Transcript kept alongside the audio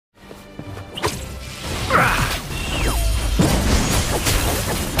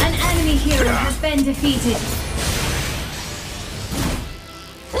been defeated.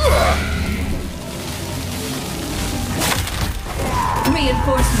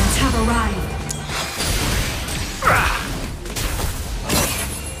 Reinforcements have arrived.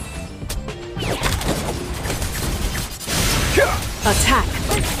 Attack!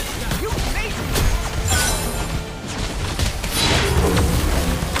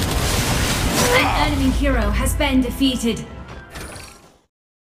 An enemy hero has been defeated.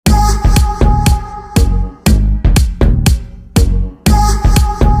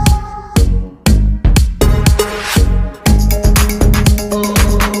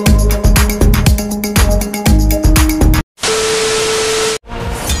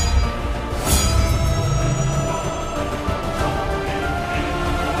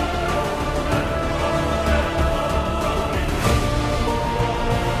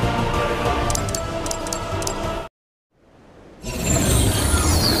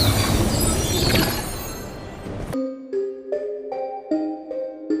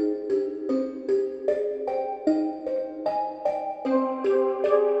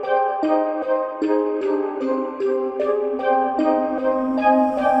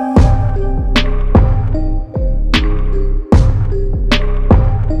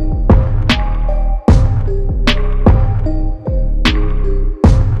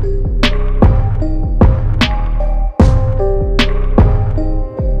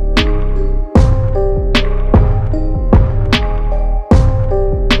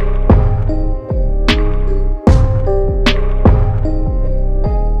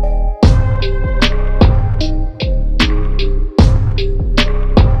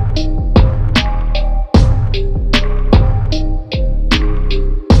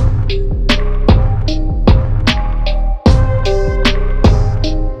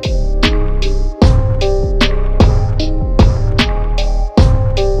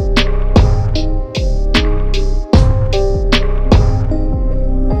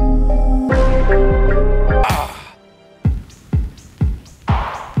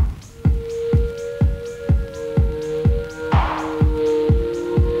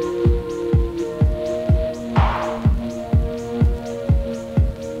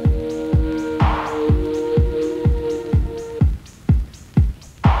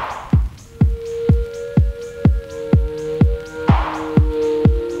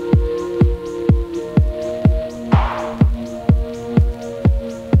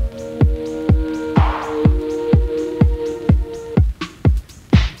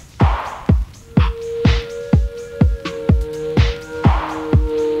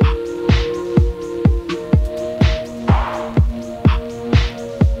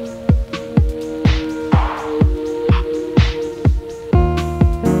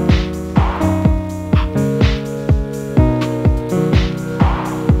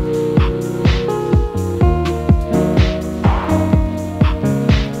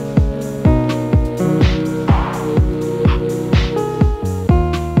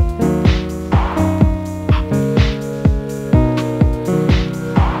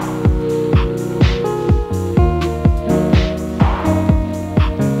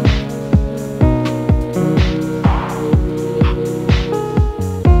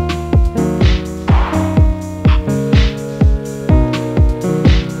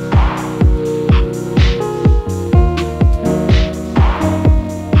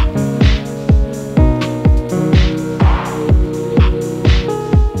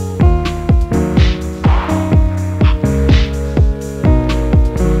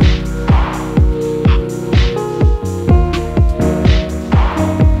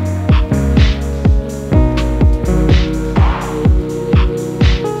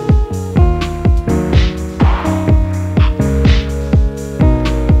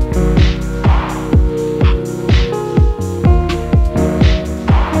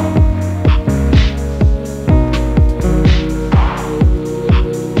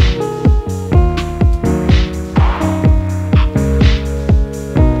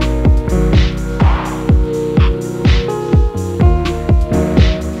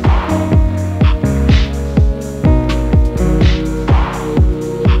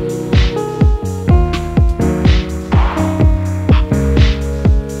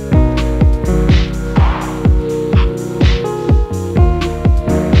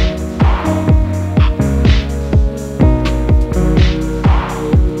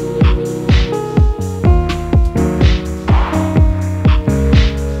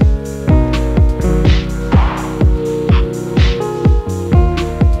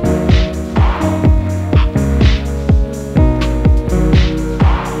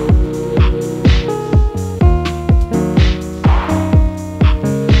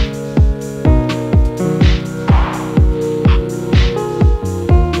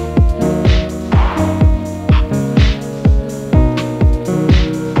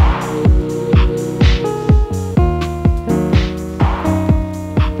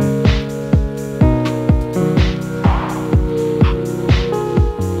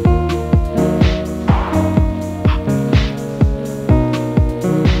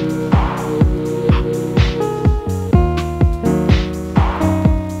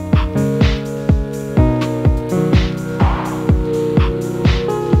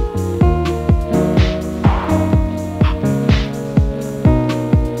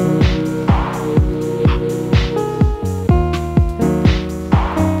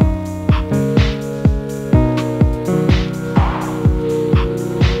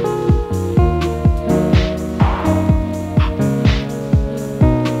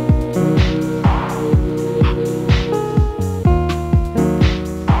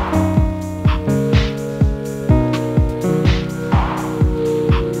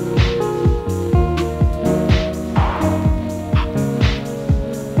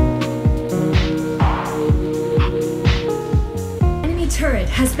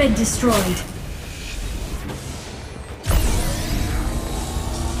 has been destroyed.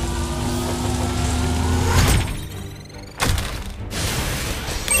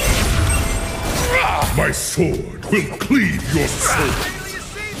 My sword will cleave your soul.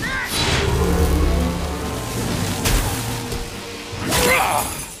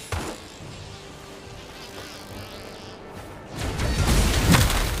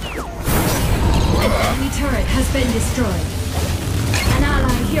 An enemy turret has been destroyed. An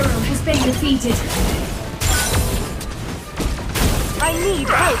allied hero has been defeated. I need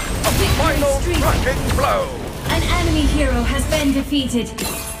help! A final crushing blow! An enemy hero has been defeated.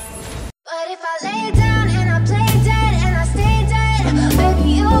 But if I lay down and I play dead and I stay dead, maybe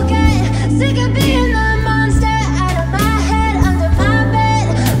you'll get sick of being the monster out of my head, under my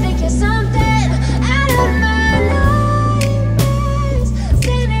bed. Think you're something out of my nightmares,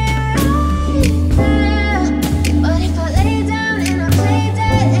 standing right there. But if I lay down and I play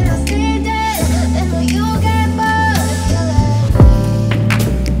dead and I stay dead, then will you get bored of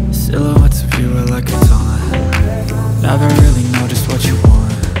killing? Silhouettes of you are like a taunt. Never really know just what you want.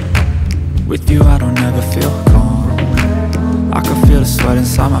 With you I don't ever feel calm. I can feel the sweat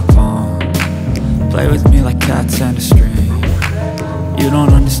inside my palm. Play with me like cats and a string. You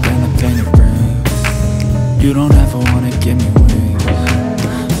don't understand the pain it brings. You don't ever wanna give me wings.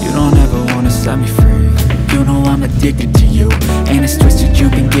 You don't ever wanna set me free. You know I'm addicted to you, and it's twisted,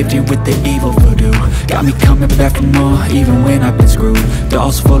 you've been gifted with the evil voodoo. Got me coming back for more, even when I've been screwed.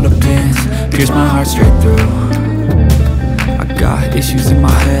 Dolls full of pins, pierce my heart straight through. I got issues in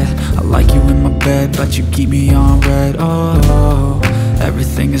my head, I like you in my bed, but you keep me on red. Oh,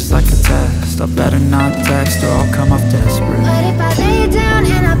 everything is like a test. I better not text or I'll come off desperate. But if I lay down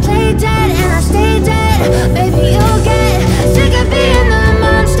and I play dead and I stay dead, maybe you'll get sick of being the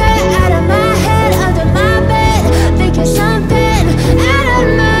monster out of my head, under my bed. Think you're something out of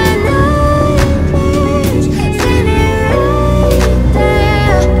my nightmares, standing right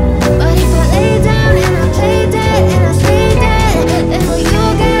there. But if I lay down and I play dead and I stay dead, then will you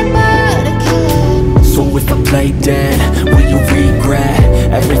get bored of killing? So if I play dead, will you regret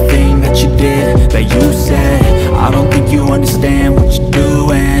everything that you did, that you said? I don't think you understand what you're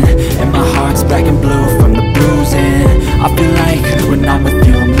doing, and my heart's black and blue from the bruising. I feel like when I'm with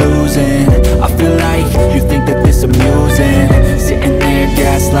you I'm losing. I feel like you think that this amusing, sitting there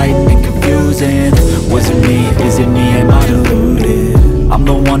gaslighting and confusing. Was it me? Is it me? Am I deluded? I'm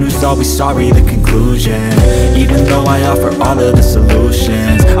the one who's always sorry, the conclusion. Even though I offer all of the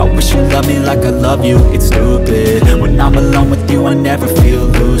solutions, I wish you loved me like I love you, it's stupid. When I'm alone with you I never feel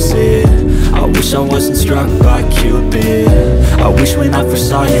lucid. I wish I wasn't struck by Cupid. I wish when I first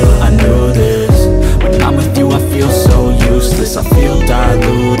saw you I knew this. When I'm with you I feel so useless, I feel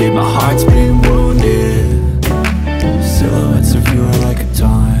diluted, my heart's been wounded. Silhouettes of you are like a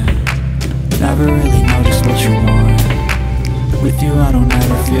taunt. Never really know just what you want. With you I don't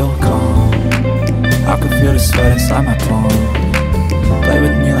ever feel calm. I can feel the sweat inside my palm. Play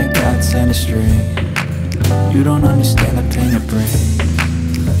with me like cats and a string. You don't understand the pain it brings.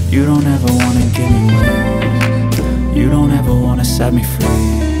 You don't ever wanna give me wings. You don't ever wanna set me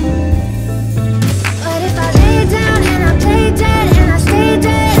free.